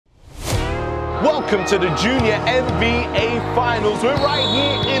Welcome to the Junior NBA Finals. We're right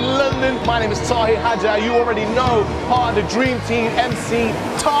here in London. My name is Tahir Hajar. You already know, part of the Dream Team, MC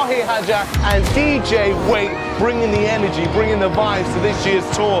Tahir Hajar and DJ Wait, bringing the energy, bringing the vibes to this year's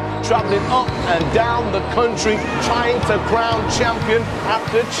tour, traveling up and down the country, trying to crown champion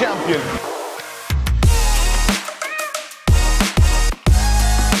after champion.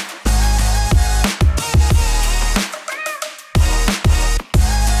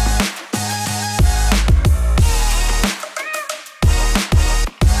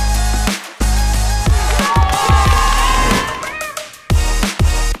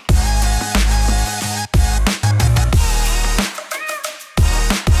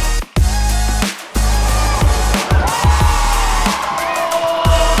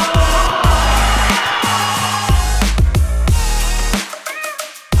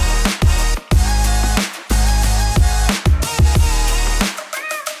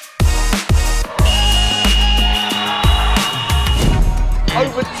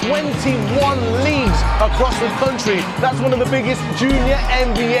 Over 21 leagues across the country. That's one of the biggest junior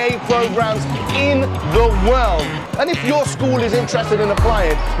NBA programs in the world. And if your school is interested in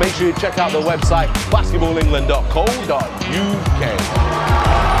applying, make sure you check out the website basketballengland.co.uk.